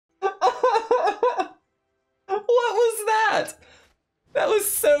That was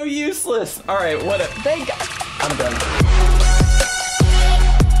so useless. All right, what a, thank God. I'm done.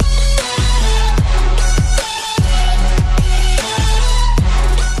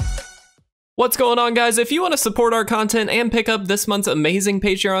 What's going on, guys? If you want to support our content and pick up this month's amazing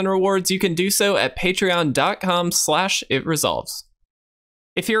Patreon rewards, you can do so at patreon.com/itresolves.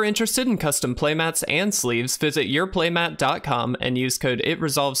 If you're interested in custom playmats and sleeves, visit YourPlaymat.com and use code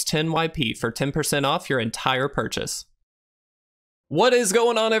ItResolves10YP for 10% off your entire purchase. What is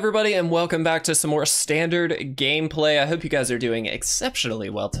going on, everybody, and welcome back to some more standard gameplay. I hope you guys are doing exceptionally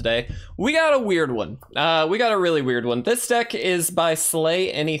well today. We got a weird one. We got a really weird one. This deck is by Slay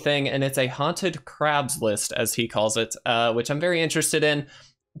Anything, and it's a Haunted Crabs list, as he calls it, which I'm very interested in.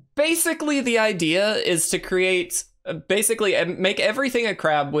 Basically, the idea is to create, make everything a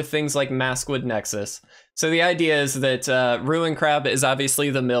crab with things like Maskwood Nexus. So the idea is that Ruin Crab is obviously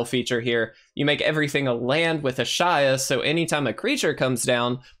the mill feature here. You make everything a land with Ashaya, so anytime a creature comes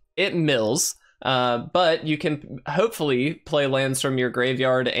down, it mills. But you can hopefully play lands from your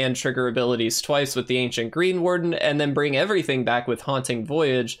graveyard and trigger abilities twice with the Ancient Greenwarden, and then bring everything back with Haunting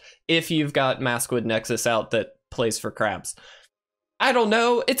Voyage if you've got Maskwood Nexus out that plays for crabs. I don't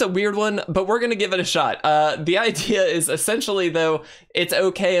know, it's a weird one, but we're gonna give it a shot. The idea is essentially, though, it's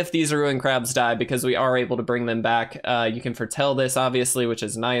okay if these Ruin Crabs die because we are able to bring them back. You can foretell this, obviously, which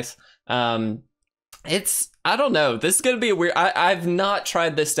is nice. I don't know, this is gonna be a weird, I've not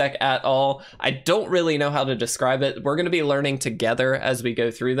tried this deck at all. I don't really know how to describe it. We're gonna be learning together as we go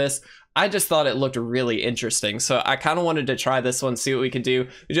through this. I just thought it looked really interesting, so I kind of wanted to try this one, see what we could do.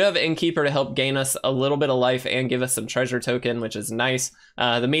 We do have Innkeeper to help gain us a little bit of life and give us some treasure token, which is nice.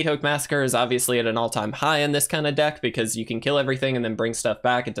 The Meathook Massacre is obviously at an all-time high in this kind of deck because you can kill everything and then bring stuff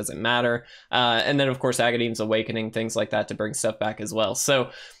back. It doesn't matter. And then, of course, Agadeem's Awakening, things like that to bring stuff back as well. So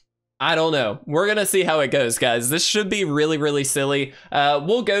I don't know. We're gonna see how it goes, guys. This should be really, really silly.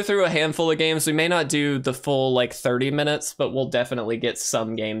 We'll go through a handful of games. We may not do the full, like, 30 minutes, but we'll definitely get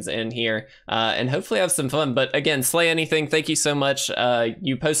some games in here and hopefully have some fun. But again, Slay Anything, thank you so much.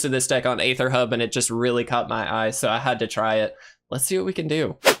 You posted this deck on Aether Hub, and it just really caught my eye, so I had to try it. Let's see what we can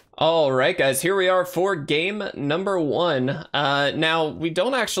do. All right, guys, here we are for game number 1. Now, we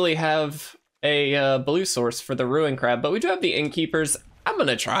don't actually have a blue source for the Ruin Crab, but we do have the Innkeepers. I'm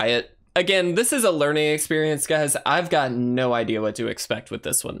gonna try it. Again, this is a learning experience, guys. I've got no idea what to expect with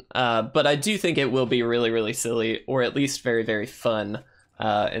this one, but I do think it will be really, really silly, or at least very, very fun.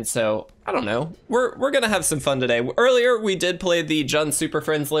 And so, I don't know. We're gonna have some fun today. Earlier, we did play the Jund Super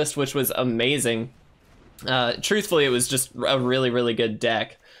Friends list, which was amazing. Truthfully, it was just a really, really good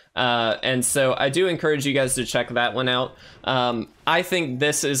deck. And so I do encourage you guys to check that one out. I think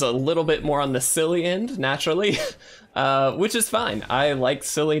this is a little bit more on the silly end, naturally. Which is fine. I like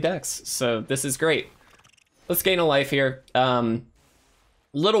silly decks, so this is great. Let's gain a life here.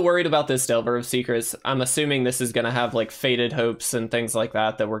 Little worried about this Delver of Secrets. I'm assuming this is gonna have like Fated Hopes and things like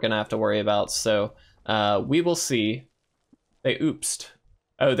that that we're gonna have to worry about, so we will see. They oopsed.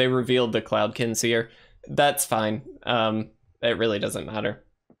 Oh, they revealed the Cloudkins here. That's fine. It really doesn't matter.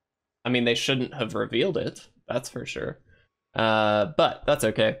 I mean, they shouldn't have revealed it, that's for sure. But that's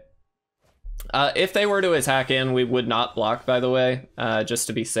okay. If they were to attack in, we would not block, by the way, just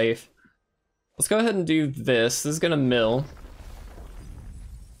to be safe. Let's go ahead and do this. This is gonna mill.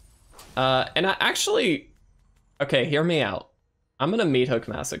 And I actually... Okay, hear me out. I'm gonna Meathook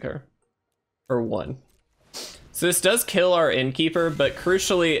Massacre for 1. So this does kill our Innkeeper, but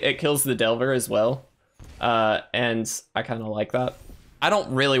crucially, it kills the Delver as well. And I kind of like that. I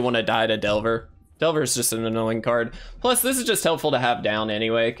don't really want to die to Delver. Delver's just an annoying card. Plus, this is just helpful to have down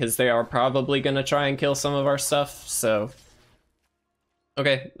anyway, because they are probably going to try and kill some of our stuff, so...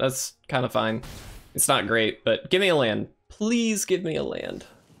 Okay, that's kind of fine. It's not great, but give me a land. Please give me a land.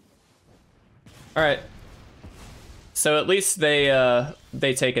 Alright. So at least they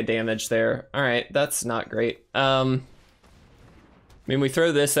take a damage there. Alright, that's not great. I mean, we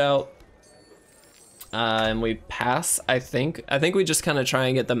throw this out. And we pass, I think. I think we just kind of try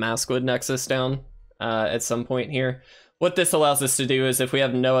and get the Maskwood Nexus down at some point here. What this allows us to do is if we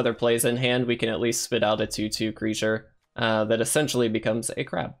have no other plays in hand, we can at least spit out a 2/2 creature that essentially becomes a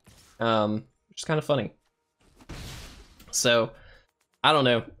crab, which is kind of funny. So, I don't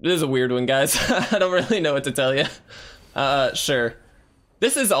know. This is a weird one, guys. I don't really know what to tell you. Sure.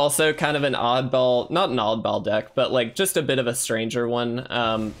 This is also kind of an oddball, not an oddball deck, but like just a bit of a stranger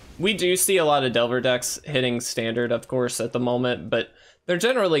one. We do see a lot of Delver decks hitting standard, of course, at the moment, but they're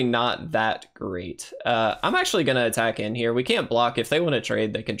generally not that great. I'm actually going to attack in here. We can't block. If they want to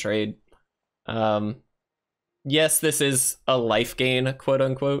trade, they can trade. Yes, this is a life gain, quote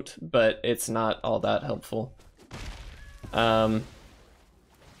unquote, but it's not all that helpful.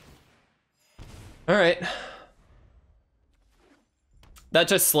 All right. That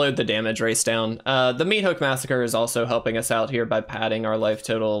just slowed the damage race down. The Meathook Massacre is also helping us out here by padding our life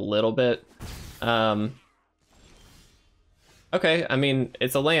total a little bit. Okay, I mean,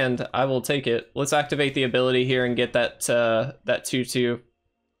 it's a land. I will take it. Let's activate the ability here and get that that 2/2.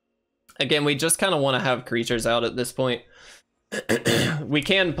 Again, we just kind of want to have creatures out at this point. We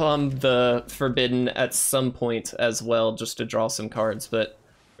can Plumb the Forbidden at some point as well, just to draw some cards, but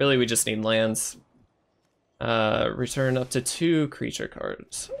really we just need lands. Return up to 2 creature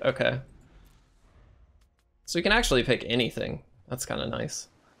cards. Okay. So we can actually pick anything. That's kind of nice.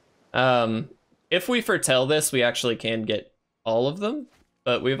 If we foretell this, we actually can get all of them,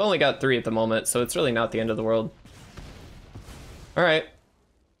 but we've only got 3 at the moment, so it's really not the end of the world. All right.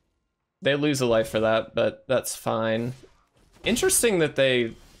 They lose a life for that, but that's fine. Interesting that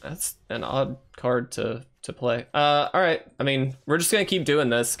that's an odd card to play. All right, I mean, we're just gonna keep doing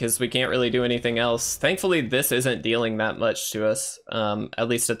this because we can't really do anything else. Thankfully, this isn't dealing that much to us, at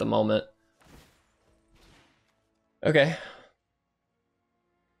least at the moment. Okay.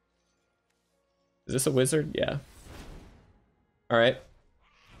 Is this a wizard? Yeah. All right.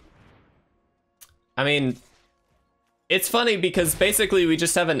 I mean, it's funny because basically we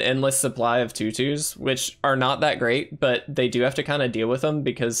just have an endless supply of 2/2s, which are not that great, but they do have to kind of deal with them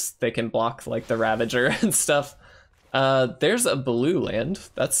because they can block like the Ravager and stuff. There's a blue land.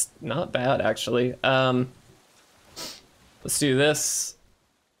 That's not bad, actually. Let's do this.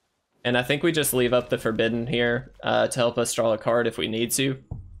 And I think we just leave up the Forbidden here to help us draw a card if we need to.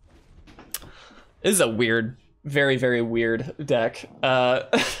 This is a weird, very, very weird deck.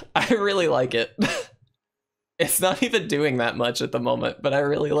 I really like it. It's not even doing that much at the moment, but I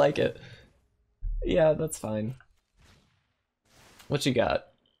really like it. Yeah, that's fine. What you got?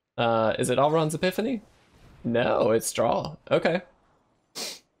 Is it Alron's Epiphany? No, it's draw. Okay.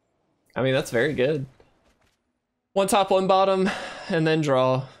 I mean, that's very good. 1 top, 1 bottom, and then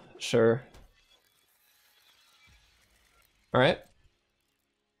draw. Sure. All right.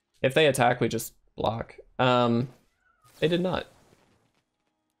 If they attack, we just block. They did not.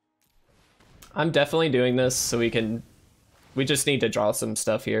 I'm definitely doing this so we just need to draw some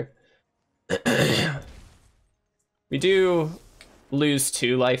stuff here. We do lose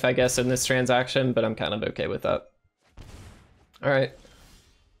 2 life, I guess, in this transaction, but I'm kind of okay with that. All right.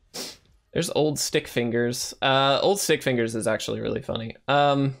 There's Old Stickfingers. Old Stickfingers is actually really funny.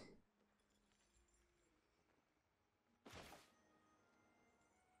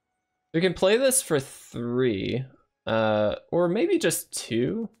 We can play this for 3, or maybe just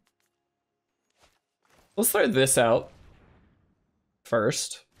 2. Let's throw this out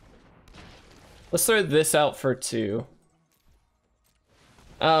first. Let's throw this out for 2.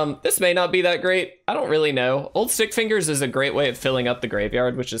 This may not be that great. I don't really know. Old Stickfingers is a great way of filling up the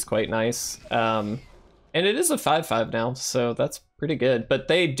graveyard, which is quite nice. And it is a 5/5 now, so that's pretty good. But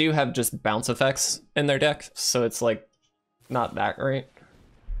they do have just bounce effects in their deck, so it's like not that great.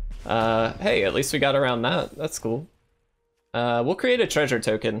 Hey, at least we got around that. That's cool. We'll create a treasure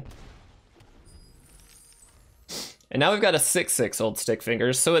token. And now we've got a 6/6 Old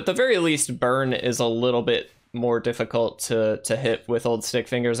Stickfingers, so at the very least, burn is a little bit more difficult to hit with Old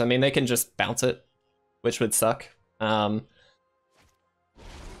Stickfingers. I mean, they can just bounce it, which would suck. Okay,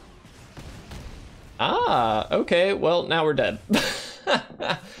 well, now we're dead.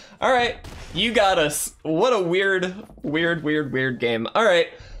 All right, you got us. What a weird game. All right,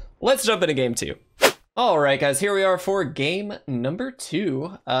 let's jump into game 2. All right, guys, here we are for game number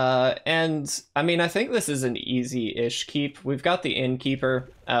 2. And I mean, I think this is an easy-ish keep. We've got the Innkeeper,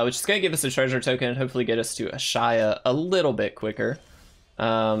 which is going to give us a treasure token and hopefully get us to Ashaya a little bit quicker.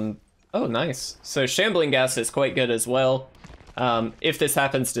 Oh, nice. So Shambling Ghast is quite good as well. If this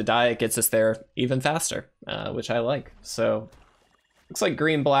happens to die, it gets us there even faster, which I like. So looks like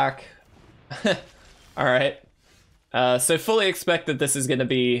green-black. All right. So fully expect that this is going to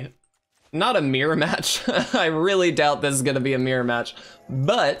be not a mirror match. I really doubt this is going to be a mirror match,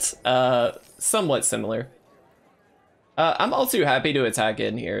 but somewhat similar. I'm all too happy to attack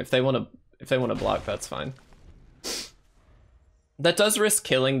in here. If they want to block, that's fine. That does risk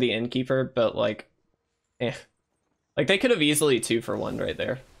killing the Innkeeper, but like, like they could have easily 2-for-1 right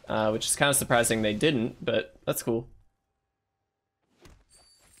there, which is kind of surprising they didn't, but that's cool.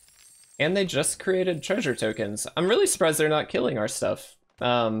 And they just created treasure tokens. I'm really surprised they're not killing our stuff.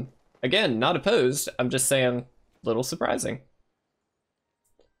 Again, not opposed. I'm just saying, little surprising.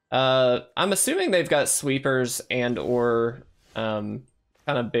 I'm assuming they've got sweepers and or kind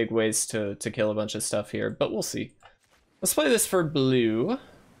of big ways to kill a bunch of stuff here, but we'll see. Let's play this for blue.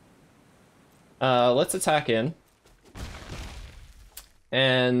 Let's attack in.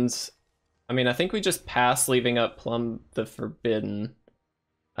 And I mean, I think we just pass leaving up Plumb the Forbidden.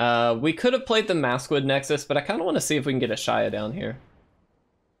 We could have played the Maskwood Nexus, but I kind of want to see if we can get Ashaya down here.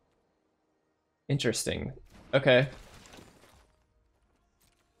 Interesting. Okay.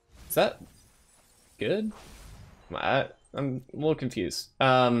 Is that good? I'm a little confused.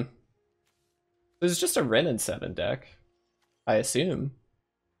 This is just a Ren and 7 deck, I assume.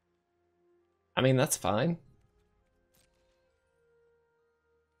 I mean, that's fine.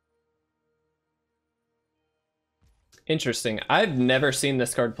 Interesting. I've never seen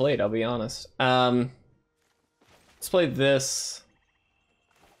this card played, I'll be honest. Let's play this.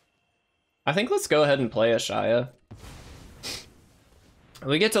 I think let's go ahead and play Ashaya.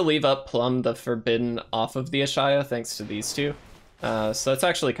 We get to leave up Plumb the Forbidden off of the Ashaya thanks to these two. So that's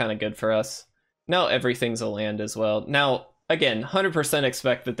actually kind of good for us. Now everything's a land as well. Now, again, 100%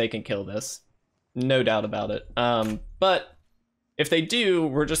 expect that they can kill this. No doubt about it. But if they do,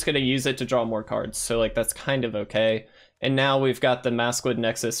 we're just going to use it to draw more cards. So like that's kind of okay. And now we've got the Maskwood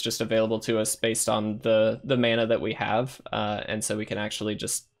Nexus just available to us based on the mana that we have. And so we can actually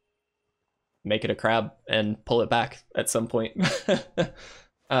just make it a crab and pull it back at some point.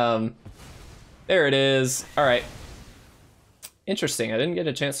 There it is. All right. Interesting. I didn't get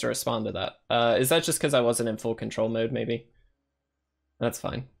a chance to respond to that. Is that just because I wasn't in full control mode, maybe? That's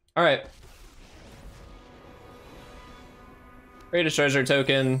fine. All right. Create a treasure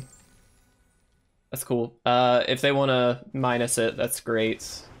token. That's cool. If they want to minus it, that's great.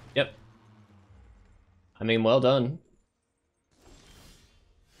 Yep. I mean, well done.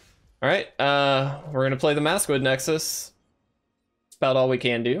 All right, we're gonna play the Maskwood Nexus. That's about all we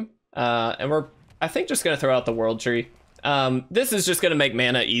can do. And we're, I think, just gonna throw out the World Tree. This is just gonna make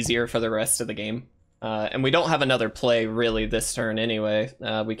mana easier for the rest of the game. And we don't have another play really this turn anyway.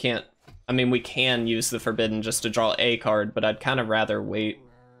 We can't, I mean, we can use the Forbidden just to draw a card, but I'd kind of rather wait.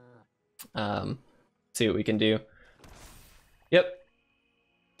 See what we can do. Yep.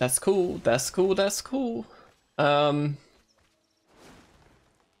 That's cool, that's cool, that's cool. Yep.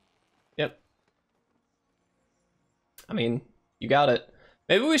 I mean, you got it.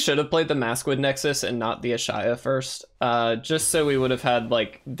 Maybe we should have played the Maskwood Nexus and not the Ashaya first, just so we would have had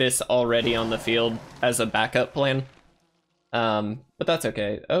like this already on the field as a backup plan. But that's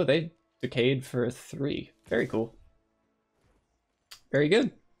okay. Oh, they decayed for 3. Very cool. Very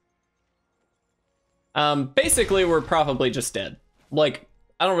good. Basically, we're probably just dead. Like,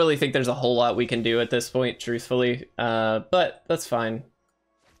 I don't really think there's a whole lot we can do at this point, truthfully. But that's fine.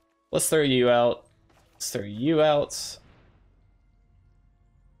 Let's throw you out. Let's throw you out.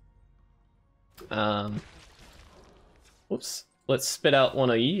 Whoops. Let's spit out one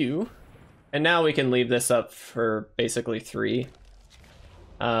of you. And now we can leave this up for basically 3.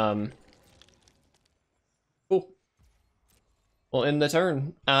 Cool. We'll end the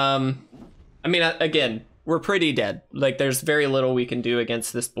turn. I mean, again, we're pretty dead. Like, there's very little we can do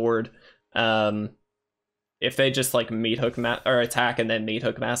against this board. If they just like or attack and then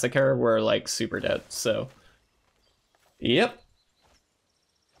Meathook Massacre, we're like super dead. So, yep,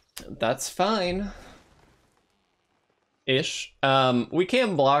 that's fine. Ish. We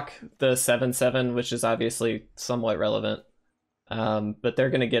can block the 7/7, which is obviously somewhat relevant. But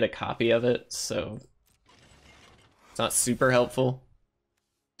they're gonna get a copy of it, so it's not super helpful.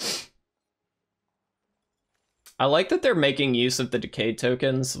 I like that they're making use of the decayed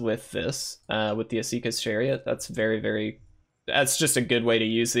tokens with this, with the Asika's Chariot. That's that's just a good way to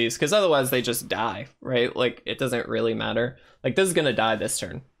use these, because otherwise they just die, right? Like, it doesn't really matter. Like, this is gonna die this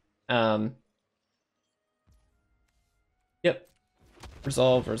turn. Yep.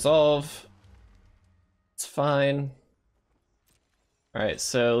 Resolve. It's fine. All right,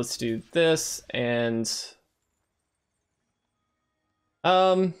 so let's do this, and...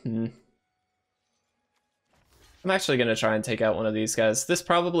 I'm actually going to try and take out one of these guys. This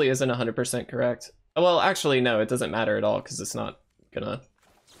probably isn't 100% correct. Well, actually, no, it doesn't matter at all, because it's not gonna...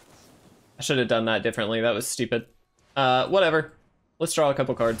 I should have done that differently. That was stupid. Whatever. Let's draw a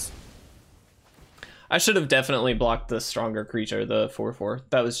couple cards. I should have definitely blocked the stronger creature, the 4/4.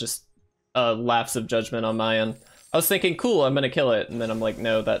 That was just a lapse of judgment on my end. I was thinking, cool, I'm going to kill it, and then I'm like,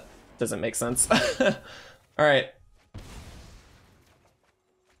 no, that doesn't make sense. All right.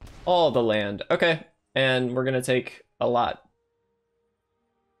 All the land. Okay. And we're gonna take a lot.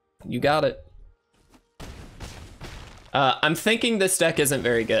 You got it. I'm thinking this deck isn't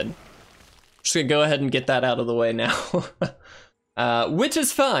very good. Just gonna go ahead and get that out of the way now. Which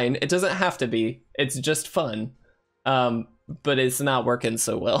is fine. It doesn't have to be. It's just fun. But it's not working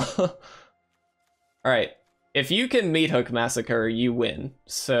so well. Alright. If you can Meathook Massacre, you win.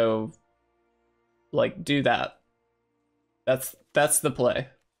 So, like, do that. That's the play.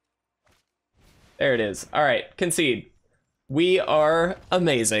 There it is. All right, concede. We are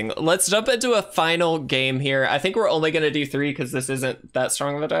amazing. Let's jump into a final game here. I think we're only going to do 3 because this isn't that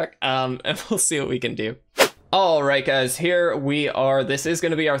strong of a deck, and we'll see what we can do. All right, guys, here we are. This is going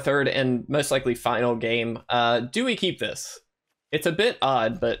to be our 3rd and most likely final game. Do we keep this? It's a bit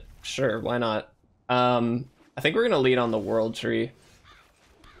odd, but sure, why not? I think we're going to lead on the World Tree.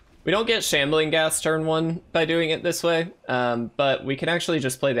 We don't get Shambling Ghast turn 1 by doing it this way, but we can actually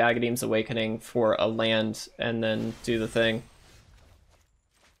just play the Agadeem's Awakening for a land and then do the thing.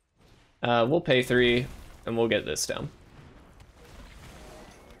 We'll pay 3, and we'll get this down.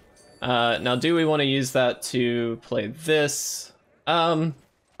 Now, do we want to use that to play this? I'm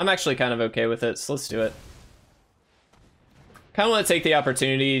actually kind of okay with it, so let's do it. Kind of want to take the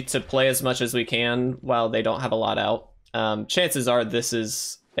opportunity to play as much as we can while they don't have a lot out. Chances are this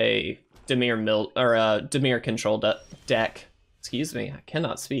is a Dimir control deck. Excuse me, I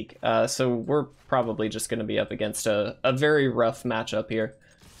cannot speak. So we're probably just going to be up against a very rough matchup here,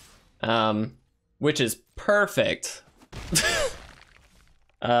 which is perfect.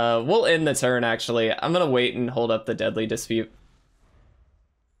 We'll end the turn, actually. I'm going to wait and hold up the Deadly Dispute.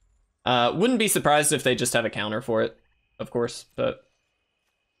 Wouldn't be surprised if they just have a counter for it, of course, but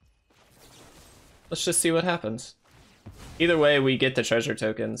let's just see what happens. Either way, we get the treasure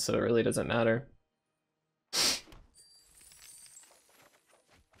tokens, so it really doesn't matter.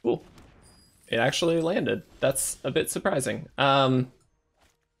 Cool. It actually landed. That's a bit surprising. Play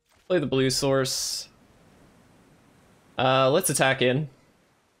the blue source. Let's attack in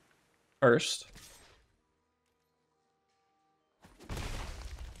first.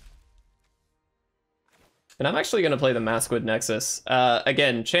 And I'm actually going to play the Maskwood Nexus.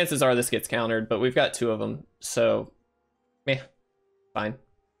 Again, chances are this gets countered, but we've got 2 of them, so meh, fine.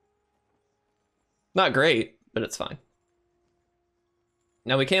 Not great, but it's fine.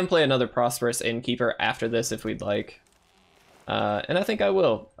 Now we can play another Prosperous Innkeeper after this if we'd like. And I think I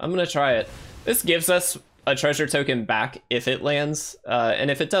will. I'm going to try it. This gives us a treasure token back if it lands,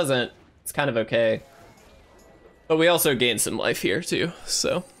 and if it doesn't, it's kind of okay. But we also gain some life here too,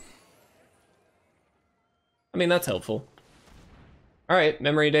 so I mean, that's helpful. All right,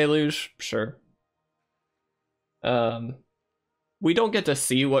 Memory Deluge, sure. We don't get to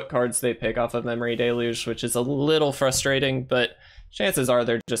see what cards they pick off of Memory Deluge, which is a little frustrating, but chances are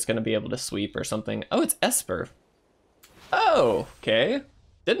they're just going to be able to sweep or something. Oh, it's Esper. Oh, okay.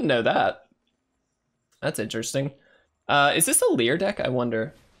 Didn't know that. That's interesting. Is this a Leer deck, I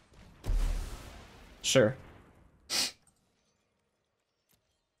wonder? Sure.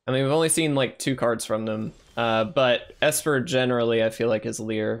 I mean, we've only seen like 2 cards from them, but Esper generally I feel like is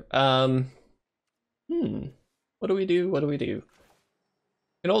Leer. What do we do? What do we do?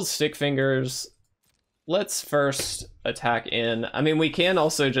 An Old Stickfingers. Let's first attack in. I mean, we can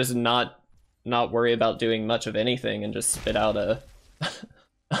also just not worry about doing much of anything and just spit out a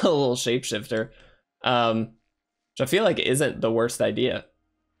a little shapeshifter, which I feel like isn't the worst idea.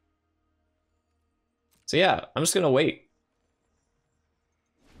 So yeah, I'm just gonna wait.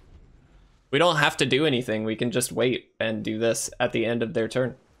 We don't have to do anything. We can just wait and do this at the end of their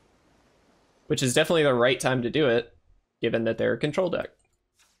turn, which is definitely the right time to do it, given that they're a control deck.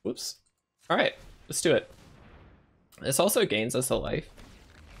 Whoops. All right, let's do it. This also gains us a life.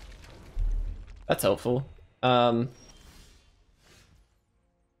 That's helpful. I'm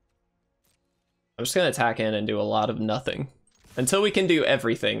just gonna attack in and do a lot of nothing. Until we can do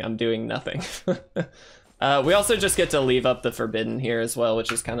everything, I'm doing nothing. We also just get to leave up the Forbidden here as well,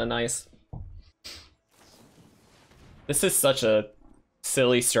 which is kind of nice. This is such a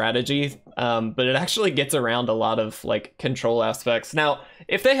silly strategy, but it actually gets around a lot of like control aspects. Now,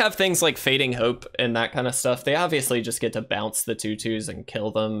 if they have things like Fading Hope and that kind of stuff, they obviously just get to bounce the 2/2s and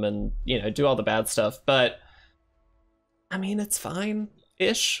kill them and, you know, do all the bad stuff. But I mean, it's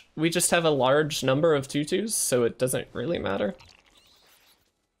fine-ish. We just have a large number of 2/2s, so it doesn't really matter.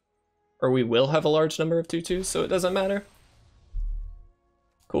 Or we will have a large number of 2/2s, so it doesn't matter.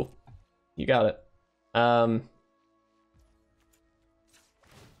 Cool. You got it.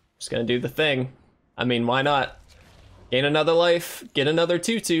 Just gonna do the thing. I mean, why not? Gain another life, get another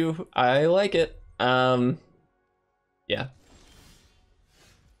 2/2. I like it. Yeah.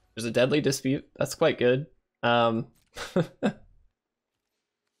 There's a Deadly Dispute. That's quite good. Just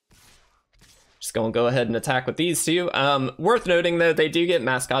gonna go ahead and attack with these 2. Worth noting though, they do get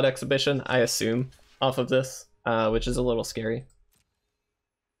Mascot Exhibition, I assume, off of this, which is a little scary.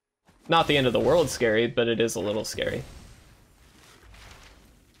 Not the end of the world scary, but it is a little scary.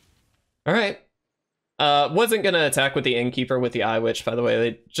 All right. Wasn't gonna attack with the Innkeeper with the Eye Witch, by the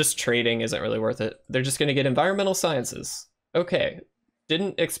way. Just trading isn't really worth it. They're just gonna get Environmental Sciences. Okay,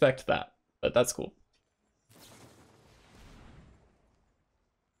 didn't expect that. but that's cool.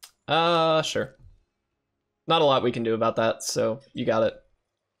 Sure. Not a lot we can do about that, so you got it.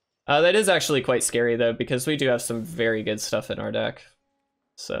 That is actually quite scary, though, because we do have some very good stuff in our deck.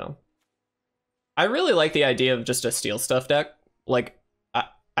 So I really like the idea of just a steal stuff deck. Like,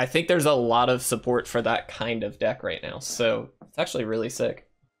 I think there's a lot of support for that kind of deck right now, so it's actually really sick.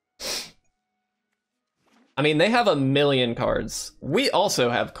 I mean, they have a million cards. We also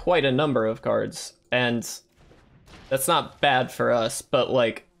have quite a number of cards, and that's not bad for us, but,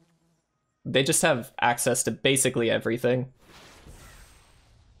 like, they just have access to basically everything.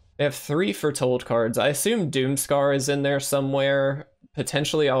 They have 3 Foretold cards. I assume Doomscar is in there somewhere.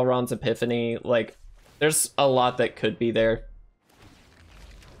 Potentially Alron's Epiphany. Like, there's a lot that could be there.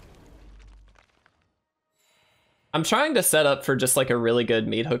 I'm trying to set up for just like a really good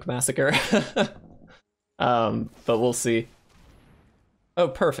Meathook Massacre. But we'll see. Oh,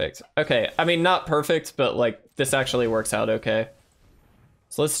 perfect. Okay, I mean, not perfect, but like this actually works out okay.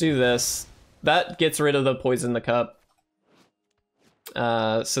 So let's do this. That gets rid of the Poison the Cup.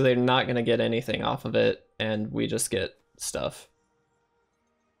 So they're not gonna get anything off of it, and we just get stuff.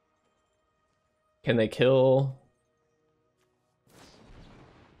 Can they kill?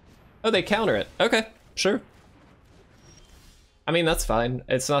 Oh, they counter it. Okay, sure. I mean, that's fine.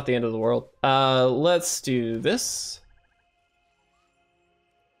 It's not the end of the world. Let's do this.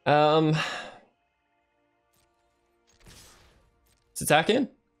 Let's attack in.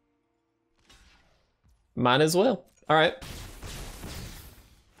 Might as well. All right.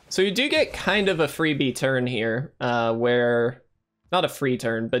 So you do get kind of a freebie turn here, where, not a free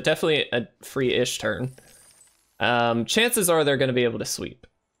turn, but definitely a free-ish turn. Chances are they're going to be able to sweep.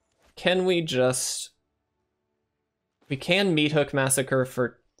 Can we just... We can Meathook Massacre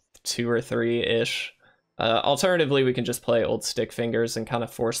for 2 or 3-ish. Alternatively, we can just play Old Stickfingers and kind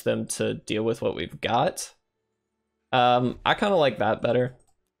of force them to deal with what we've got. I kind of like that better.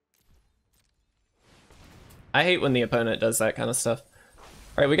 I hate when the opponent does that kind of stuff.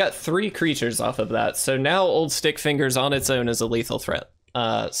 All right, we got 3 creatures off of that. So now Old Stickfingers on its own is a lethal threat.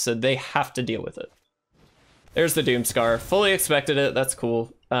 So they have to deal with it. There's the Doomscar. Fully expected it. That's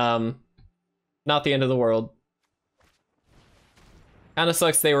cool. Not the end of the world. Kind of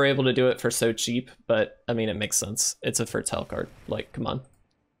sucks they were able to do it for so cheap, but I mean, it makes sense. It's a Foretell card. Like, come on.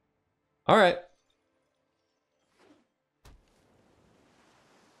 All right.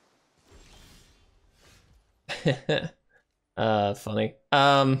 Funny.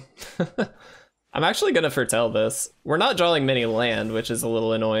 I'm actually gonna foretell this. We're not drawing many land, which is a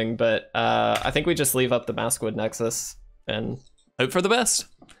little annoying, but I think we just leave up the Maskwood Nexus and hope for the best.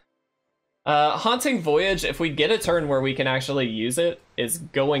 Haunting Voyage, if we get a turn where we can actually use it, is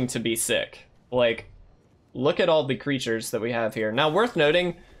going to be sick. Like, look at all the creatures that we have here. Now, worth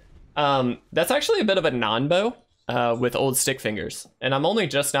noting, that's actually a bit of a non-bow with Old Stickfingers. And I'm only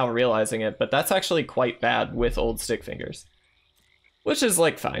just now realizing it, but that's actually quite bad with Old Stickfingers. Which is,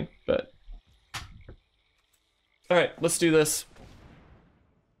 like, fine, but... Alright, let's do this.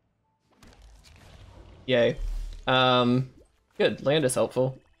 Yay. Good, land is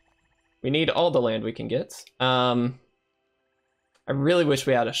helpful. We need all the land we can get. I really wish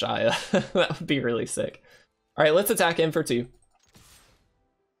we had Ashaya. That would be really sick. All right, let's attack in for 2.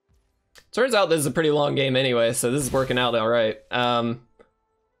 Turns out this is a pretty long game anyway, so this is working out all right.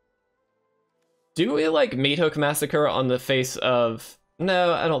 Do we like Meathook Massacre on the face of...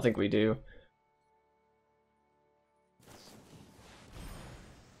 No, I don't think we do.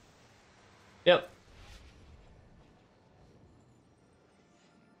 Yep.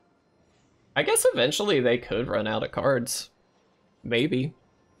 I guess eventually they could run out of cards. Maybe.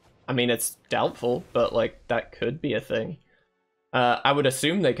 I mean, it's doubtful, but, like, that could be a thing. I would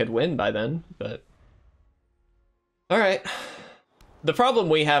assume they could win by then, but... Alright. The problem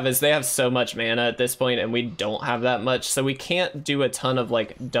we have is they have so much mana at this point, and we don't have that much, so we can't do a ton of,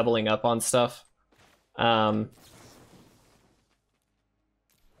 like, doubling up on stuff. Alright,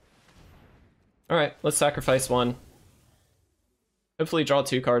 let's sacrifice 1. Hopefully draw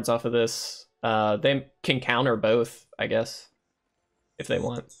 2 cards off of this. They can counter both, I guess, if they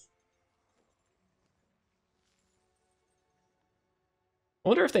want. I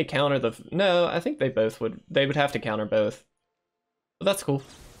wonder if they counter the... No, I think they both would. They would have to counter both. But that's cool.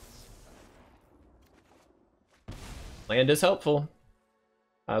 Land is helpful.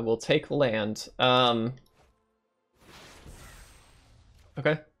 I will take land. Okay.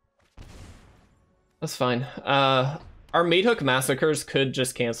 That's fine. Our Meathook Massacres could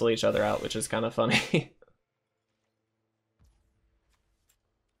just cancel each other out, which is kind of funny.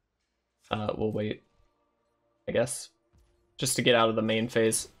 We'll wait, I guess, just to get out of the main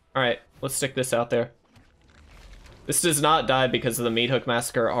phase. Alright, let's stick this out there. This does not die because of the Meathook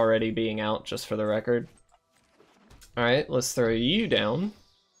Massacre already being out, just for the record. Alright, let's throw you down.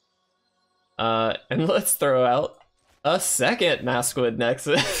 And let's throw out a second Maskwood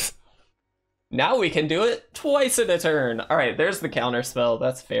Nexus. Now we can do it twice in a turn. Alright, there's the counter spell.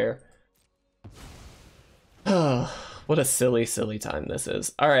 That's fair. Oh, what a silly, silly time this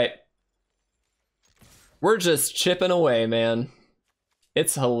is. Alright. We're just chipping away, man.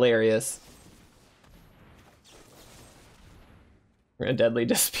 It's hilarious. We're in a deadly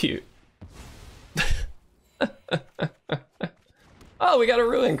dispute. Oh, we got a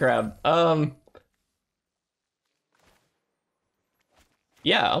Ruin Crab.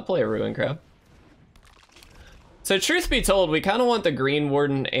 Yeah, I'll play a Ruin Crab. So truth be told, we kind of want the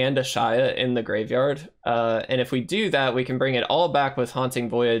Greenwarden and Ashaya in the graveyard. And if we do that, we can bring it all back with Haunting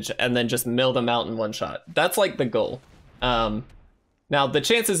Voyage and then just mill them out in one shot. That's like the goal. Now, the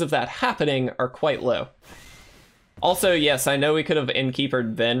chances of that happening are quite low. Also, yes, I know we could have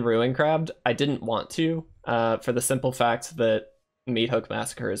Innkeepered then Ruin Crabbed. I didn't want to, for the simple fact that Meathook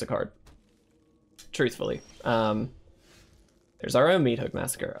Massacre is a card. Truthfully. There's our own Meathook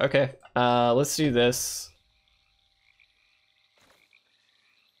Massacre. Okay, let's do this.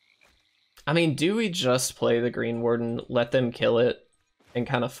 I mean, do we just play the Greenwarden, let them kill it, and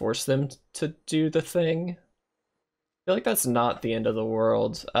kind of force them to do the thing? I feel like that's not the end of the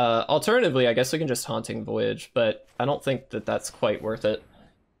world. Alternatively, I guess we can just Haunting Voyage, but I don't think that that's quite worth it.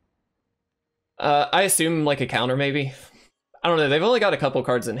 I assume like a counter maybe. I don't know, they've only got a couple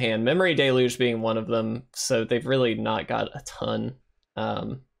cards in hand, Memory Deluge being one of them, so they've really not got a ton.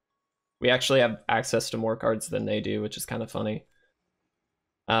 We actually have access to more cards than they do, which is kind of funny.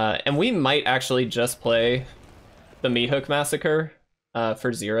 And we might actually just play the Meathook Massacre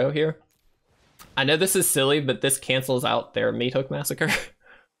for 0 here. I know this is silly, but this cancels out their Meathook Massacre,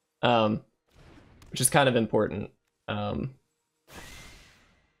 which is kind of important.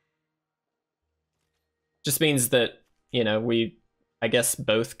 Just means that, you know, we, I guess,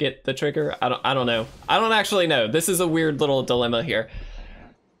 both get the trigger. I don't know. I don't actually know. This is a weird little dilemma here.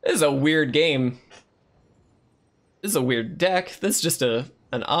 This is a weird game. This is a weird deck. This is just an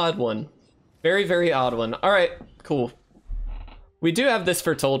odd one. Very, very odd one. All right, cool. We do have this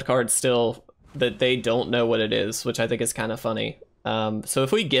Foretold card still that they don't know what it is, which I think is kind of funny. So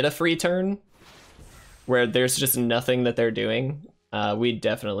if we get a free turn where there's just nothing that they're doing, we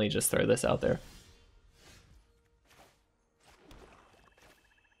definitely just throw this out there.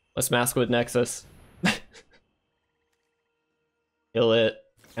 Let's Maskwood Nexus. Kill it,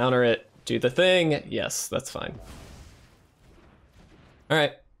 counter it, do the thing. Yes, that's fine. All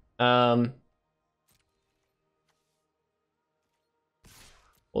right.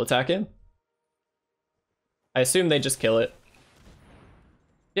 We'll attack him. I assume they just kill it.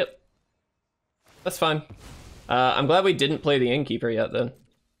 Yep. That's fine. I'm glad we didn't play the Innkeeper yet then.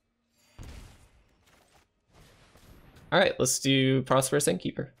 All right, let's do Prosperous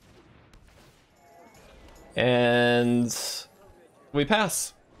Innkeeper. And we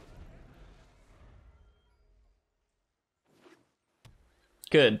pass.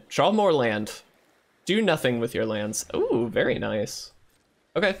 Good. Draw more land. Do nothing with your lands. Ooh, very nice.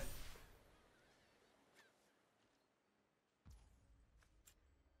 Okay.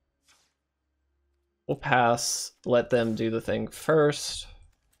 We'll pass. Let them do the thing first.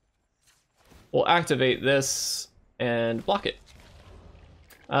 We'll activate this and block it.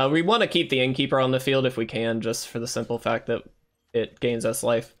 We want to keep the Innkeeper on the field if we can, just for the simple fact that it gains us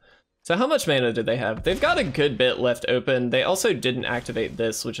life. So how much mana do they have? They've got a good bit left open. They also didn't activate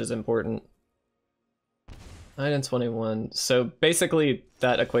this, which is important. 9 and 21. So basically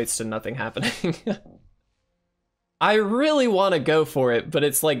that equates to nothing happening. I really want to go for it, but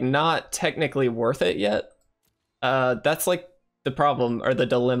it's like not technically worth it yet. That's like the problem or the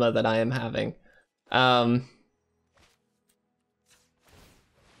dilemma that I am having.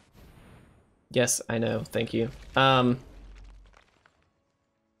 Yes, I know. Thank you. I'm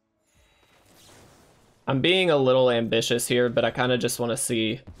being a little ambitious here, but I kind of just want to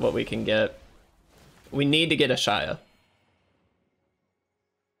see what we can get. We need to get Ashaya.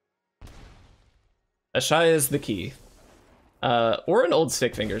 Ashaya is the key. Or an Old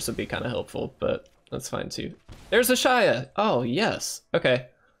Stickfingers would be kind of helpful, but that's fine too. There's Ashaya! Oh, yes. Okay.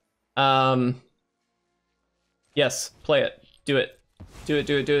 Yes, play it. Do it. Do it,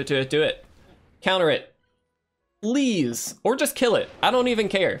 do it, do it, do it, do it. Counter it. Please. Or just kill it. I don't even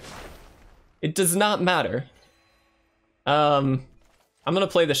care. It does not matter. I'm gonna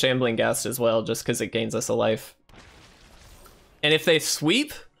play the Shambling Ghast as well, just because it gains us a life. And if they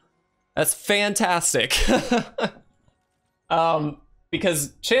sweep, that's fantastic.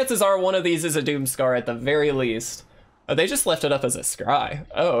 Because chances are one of these is a Doomscar at the very least. Oh, they just left it up as a scry.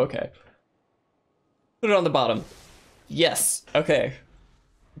 Oh, okay. Put it on the bottom. Yes, okay.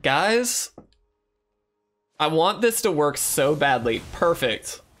 Guys, I want this to work so badly.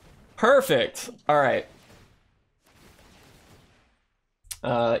 Perfect. Perfect. All right.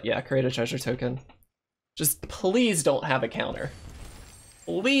 Yeah, create a treasure token. Just please don't have a counter.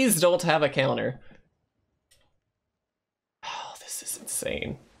 Please don't have a counter. Oh, this is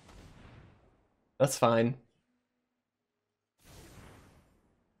insane. That's fine.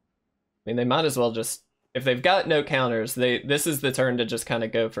 I mean, they might as well just, if they've got no counters, this is the turn to just kind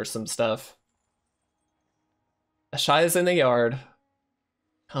of go for some stuff. Ashaya's in the yard.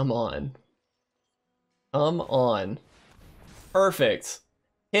 Come on. Come on. Perfect.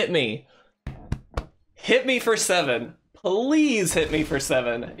 Hit me. Hit me for 7. Please hit me for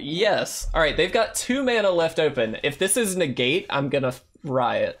 7. Yes. All right, they've got 2 mana left open. If this is negate, I'm gonna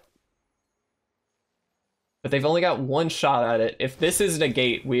riot. But they've only got 1 shot at it. If this is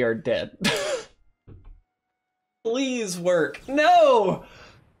negate, we are dead. Please work. No!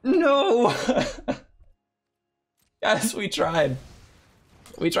 No! Guys, we tried.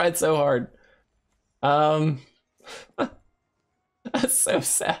 We tried so hard. That's so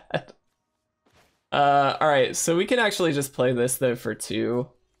sad. Alright, so we can actually just play this, though, for 2.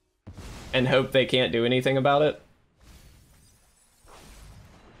 And hope they can't do anything about it.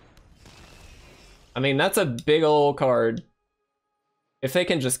 I mean, that's a big ol' card. If they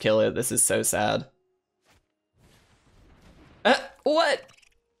can just kill it, this is so sad. What?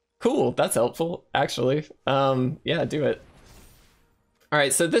 Cool, that's helpful, actually. Yeah, do it.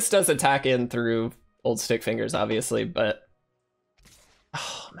 Alright, so this does attack in through Old Stickfingers, obviously, but...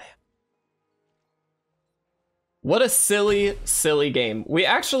 Oh, man. What a silly, silly game. We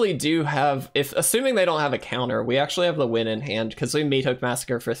actually do have, assuming they don't have a counter, we actually have the win in hand, because we Meathook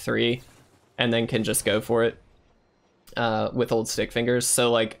Massacre for 3. And then can just go for it with Old Stickfingers.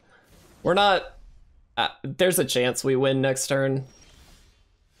 So, like, we're not... there's a chance we win next turn.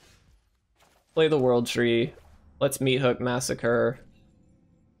 Play the World Tree. Let's Meathook Massacre.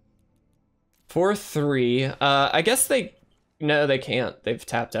 For 3. I guess they... No, they can't. They've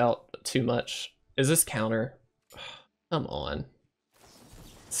tapped out too much. Is this counter? Come on.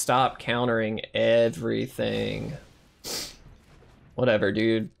 Stop countering everything. Whatever,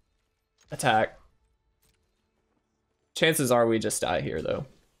 dude. Attack. Chances are we just die here, though.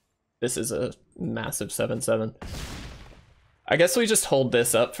 This is a massive 7/7. I guess we just hold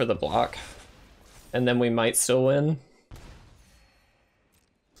this up for the block, and then we might still win.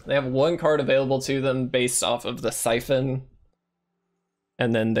 They have 1 card available to them based off of the Siphon,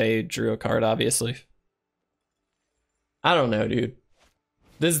 and then they drew a card, obviously. I don't know, dude.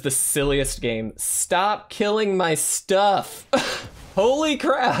 This is the silliest game. Stop killing my stuff! Holy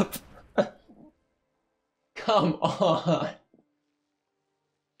crap! Come on.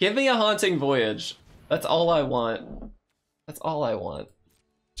 Give me a Haunting Voyage. That's all I want. That's all I want.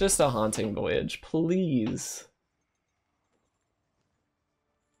 Just a Haunting Voyage, please.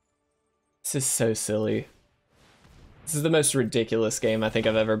 This is so silly. This is the most ridiculous game I think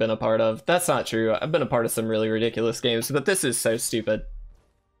I've ever been a part of. That's not true. I've been a part of some really ridiculous games, but this is so stupid.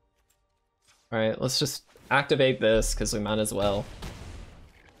 All right, let's just activate this because we might as well.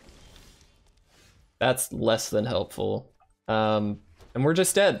 That's less than helpful. And we're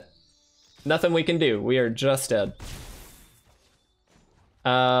just dead. Nothing we can do. We are just dead.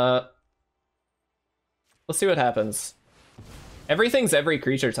 Let's see what happens. Everything's every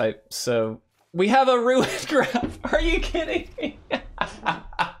creature type, so we have a ruined graph. Are you kidding me?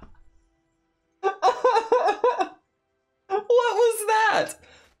 What was that?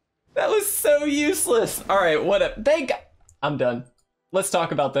 That was so useless. All right, I'm done. Let's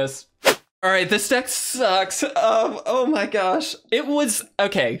talk about this. All right, this deck sucks. Oh my gosh. It was,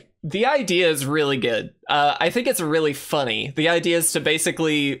 okay, the idea is really good. I think it's really funny. The idea is to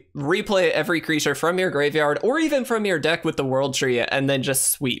basically replay every creature from your graveyard or even from your deck with the World Tree and then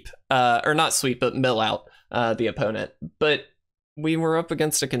just sweep. Or not sweep, but mill out the opponent. But we were up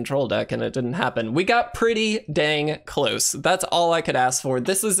against a control deck and it didn't happen. We got pretty dang close. That's all I could ask for.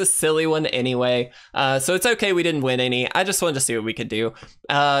 This was a silly one anyway, so it's okay we didn't win any. I just wanted to see what we could do.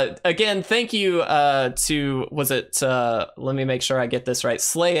 Again, thank you to, was it, let me make sure I get this right,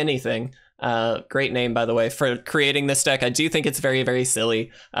 Slay Anything. Great name, by the way, for creating this deck. I do think it's very, very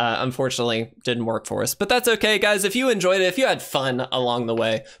silly. Unfortunately, didn't work for us, but that's okay, guys. If you enjoyed it, if you had fun along the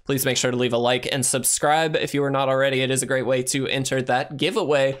way, please make sure to leave a like and subscribe if you are not already. It is a great way to enter that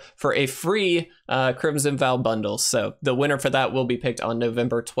giveaway for a free Crimson Vow bundle. So the winner for that will be picked on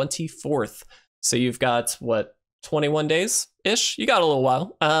November 24th. So you've got, what, 21 days-ish. You got a little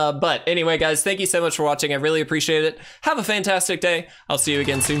while. But anyway, guys, thank you so much for watching. I really appreciate it. Have a fantastic day. I'll see you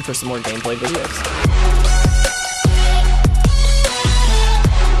again soon for some more gameplay videos.